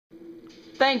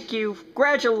thank you.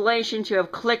 Congratulations, you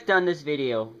have clicked on this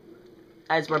video.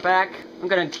 As we're back, I'm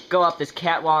gonna go up this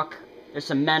catwalk. There's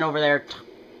some men over there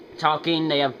talking.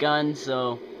 They have guns,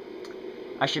 so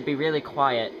I should be really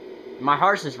quiet. My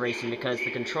heart is racing because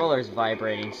the controller is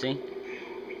vibrating, see?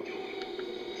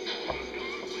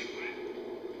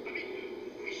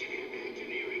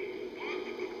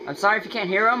 I'm sorry if you can't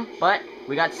hear them, but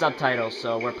we got subtitles,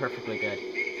 so we're perfectly good.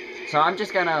 So I'm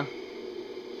just gonna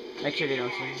make sure they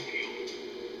don't see me.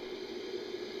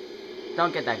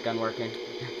 Don't get that gun working.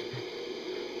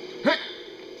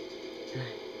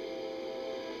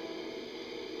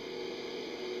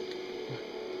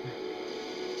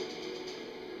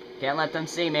 Can't let them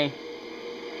see me.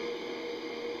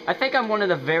 I think I'm one of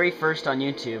the very first on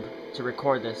YouTube to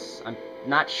record this. I'm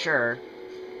not sure,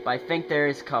 but I think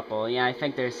there's a couple. Yeah, I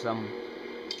think there's some.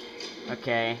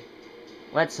 Okay.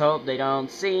 Let's hope they don't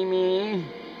see me.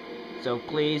 So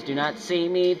please do not see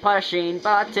me pushing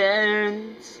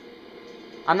buttons.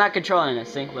 I'm not controlling it.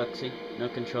 See? Look, see? No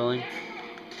controlling.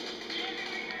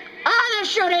 Ah, they're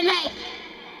shooting me!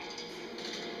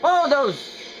 Oh,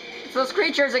 it's those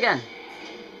creatures again.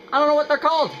 I don't know what they're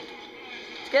called.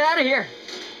 Let's get out of here.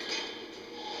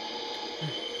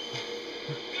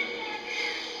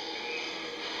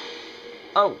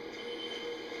 Oh.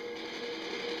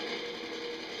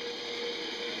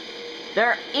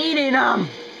 They're eating them!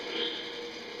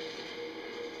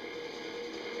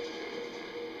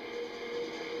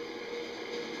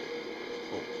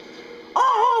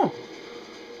 Oh!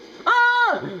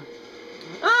 Ah!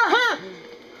 Ah! Ah!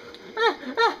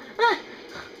 Ah!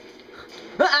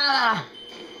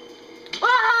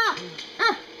 Ah!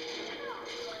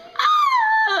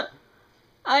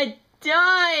 I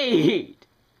died!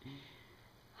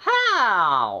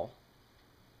 How?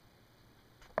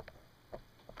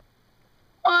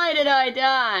 Why did I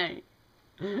die?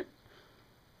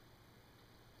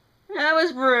 That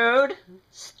was rude.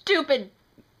 Stupid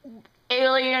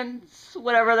aliens,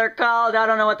 whatever they're called. I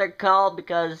don't know what they're called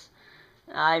because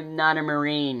I'm not a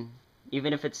Marine.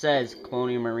 Even if it says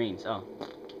Colonial Marines. Oh,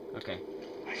 okay.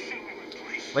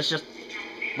 Let's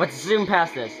zoom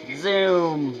past this.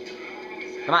 Zoom.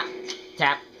 Come on.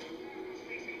 Tap.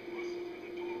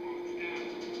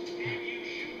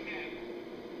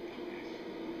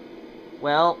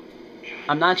 Well,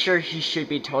 I'm not sure he should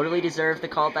be totally deserved to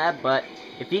call that, but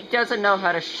if he doesn't know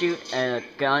how to shoot a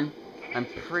gun, I'm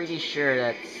pretty sure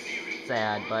that's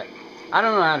sad, but I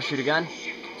don't know how to shoot a gun,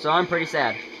 so I'm pretty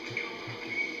sad.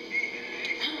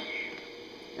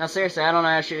 No, seriously, I don't know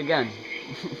how to shoot a gun.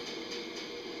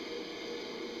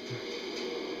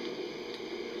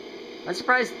 I'm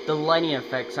surprised the lighting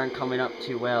effects aren't coming up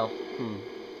too well.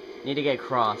 Need to get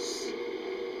across.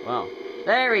 Wow.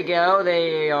 There we go.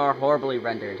 They are horribly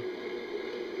rendered.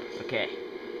 Okay.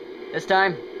 This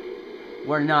time,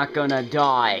 we're not gonna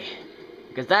die.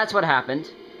 Because that's what happened.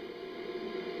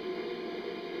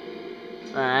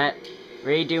 Alright.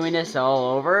 Redoing this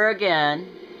all over again.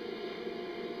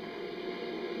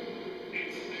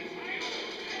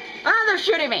 Ah, they're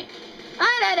shooting me!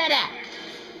 Ah, da, da, da.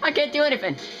 I can't do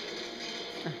anything.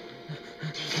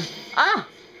 Ah!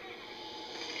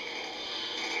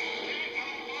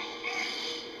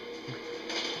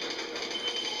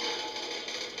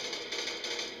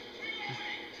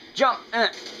 Jump!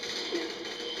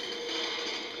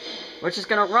 We're just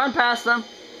gonna run past them.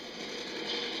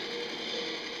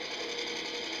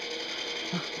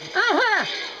 Aha!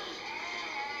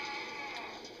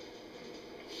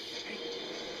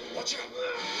 Watch out!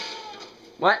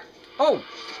 What? Oh!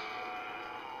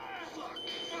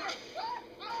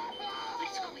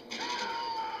 What's going on?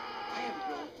 I have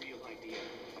no real idea,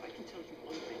 but I can tell you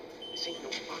one thing. This ain't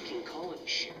no fucking colony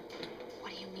ship.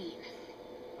 What do you mean?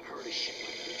 I've heard of shit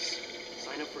like this.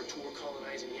 Sign up for a tour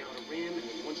colonizing the Outer Rim, and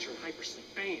then once you're in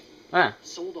hypersleep, bam! Ah.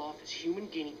 Sold off as human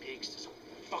guinea pigs to some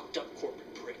fucked up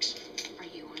corporate pricks. Are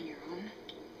you on your own?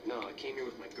 No, I came here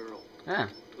with my girl. Ah.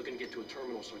 Looking to get to a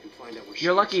terminal so I can find out where she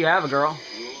You're is. lucky you have a girl.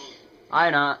 You alone?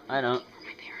 I don't. For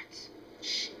my parents.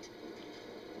 Shit.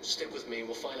 Stick with me,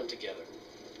 we'll find them together.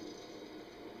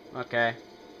 Okay.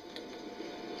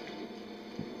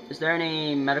 Is there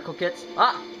any medical kits?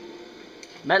 Ah!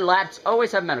 Med labs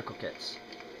always have medical kits.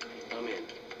 I'm in.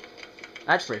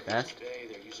 That's pretty fast. Today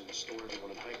they're using to store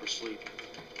everyone in hypersleep.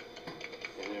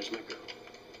 And there's my girl.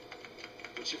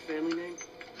 What's your family name?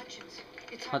 Hutchins.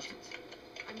 It's Hutchins.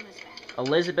 I'm Elizabeth.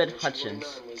 Elizabeth Don't you worry Hutchins.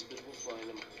 about it, Elizabeth, we'll find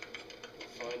them.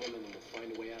 We'll find them and then we'll find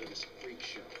a way out of this freak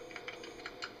show.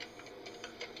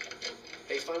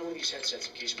 Hey, find one of these headsets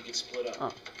in case we get split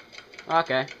up. Oh.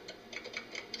 Okay.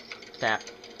 Tap.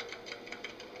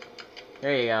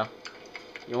 There you go.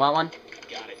 You want one?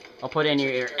 Got it. I'll put it in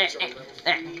your ear.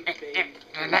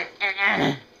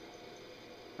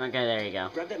 Okay, there you go.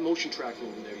 Grab that motion tracker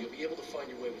over there. You'll be able to find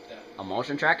your way with that. A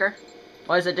motion tracker?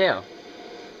 What does it do?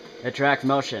 It tracks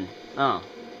motion. Oh.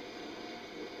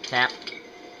 Tap.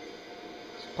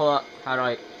 Just pull up. How do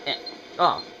I...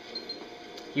 Oh.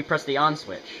 You press the on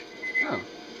switch. Oh.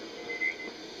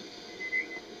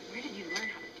 Where did you learn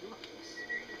how to do all this?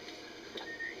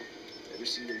 Ever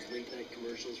seen those late night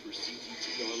commercials for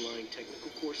CTT online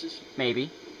technical courses? Maybe.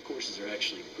 The courses are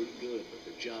actually pretty good, but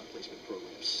their job placement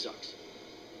program sucks.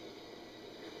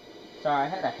 Sorry, I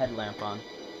had a headlamp on.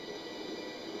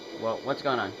 Well, what's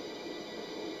going on?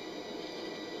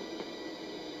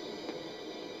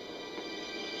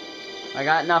 I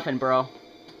got nothing, bro.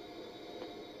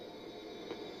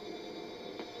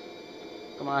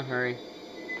 Come on, hurry.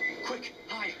 Quick,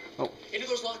 hide. Oh. Into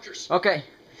those lockers. Okay.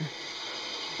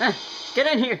 Get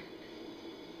in here.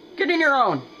 Get in your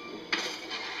own.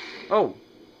 Oh.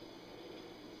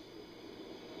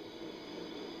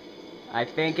 I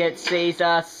think it sees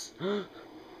us.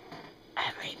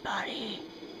 Everybody,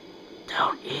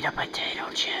 don't eat a potato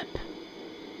chip.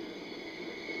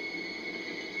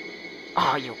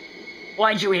 Oh,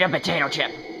 why'd you eat a potato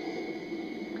chip?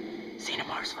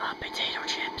 Xenomorphs love potato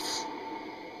chips.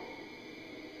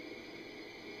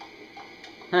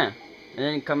 Huh. It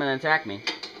didn't come and attack me.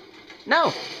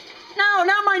 No! No,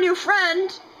 not my new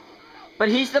friend! But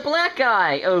he's the black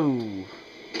guy! Oh.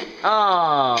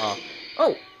 Oh.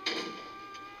 Oh!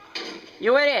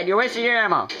 You idiot! You're wasting your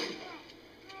ammo!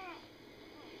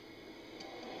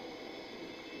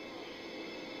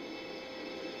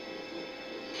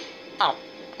 Oh,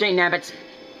 dang nabbits.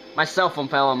 My cell phone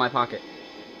fell in my pocket.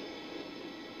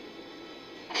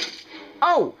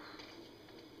 Oh!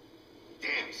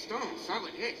 Damn, Stone,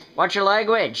 solid hit. Watch your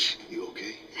language. You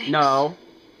okay? Thanks. No.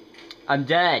 I'm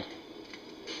dead.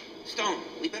 Stone,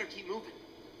 we better keep moving.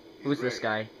 Who's this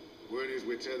guy? Word is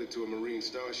we're tethered to a Marine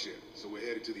starship, so we're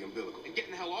headed to the umbilical. And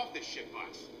getting the hell off this shit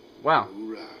box. Wow.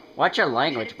 Hoorah. Watch your Headed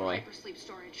language, for boy. hypersleep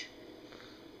storage.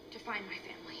 To find my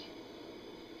family.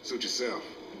 Suit yourself,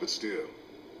 but still,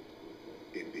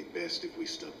 it'd be best if we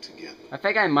stuck together. I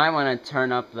think I might want to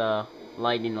turn up the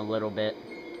lighting a little bit.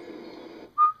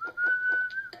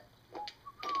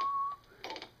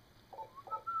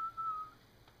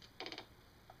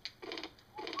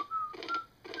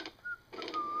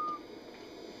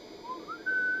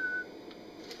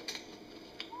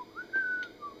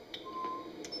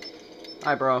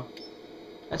 Hi, bro.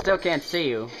 I still can't see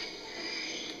you.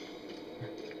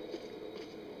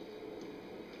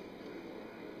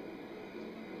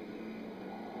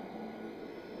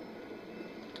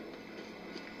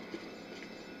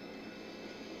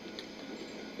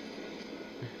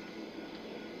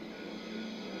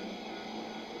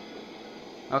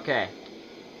 Okay.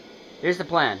 Here's the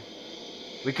plan.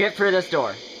 We get through this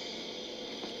door.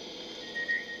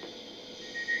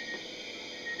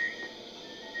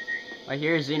 I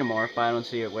hear a xenomorph, but I don't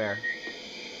see it where.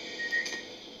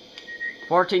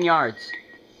 14 yards.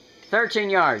 13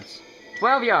 yards.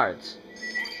 12 yards.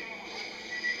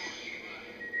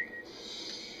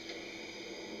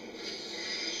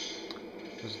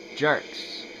 Those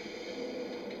jerks.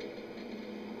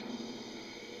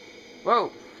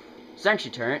 Whoa. Sentry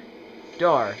turret.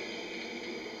 Door.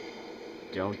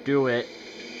 Don't do it.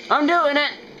 I'm doing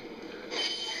it!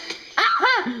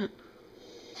 Ah!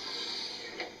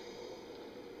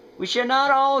 We should not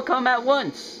all come at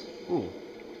once. Ooh.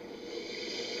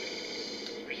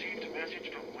 Received a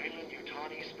message from Wayland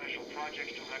Yutani, Special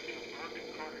Projects Director Burke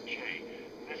Carter J.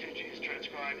 Message is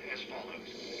transcribed as follows.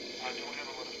 I don't have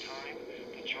a lot of time.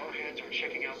 The jarheads are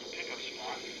checking out the pickup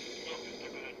spot. Look, they're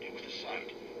gonna nuke the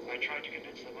site. I tried to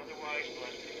convince them otherwise,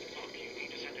 but look, you need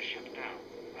to send a ship now.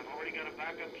 I've already got a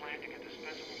backup plan to get the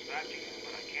specimens back to you,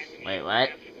 but I can't be Wait, sure what?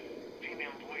 if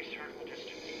female voice heard in the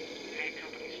distance. Hey,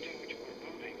 company steward, we're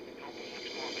moving. Help us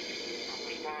lift orbit.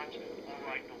 Response, all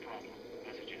right, no problem.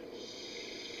 Message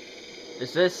in.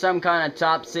 Is this some kind of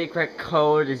top secret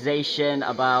codization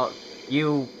about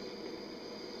you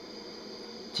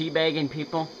teabagging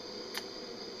people?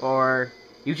 Or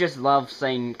you just love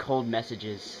saying cold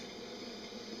messages?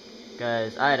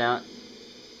 Because I don't.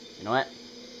 You know what?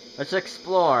 Let's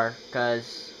explore,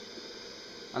 because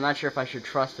I'm not sure if I should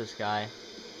trust this guy.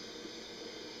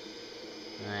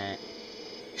 Alright.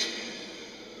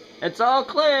 It's all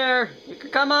clear! You can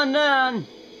come on down!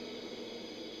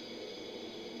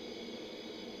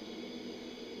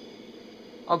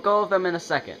 I'll go with them in a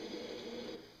second.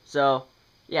 So,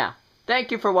 yeah.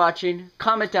 Thank you for watching.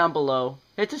 Comment down below.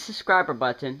 Hit the subscriber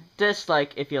button.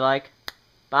 Dislike if you like.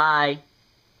 Bye.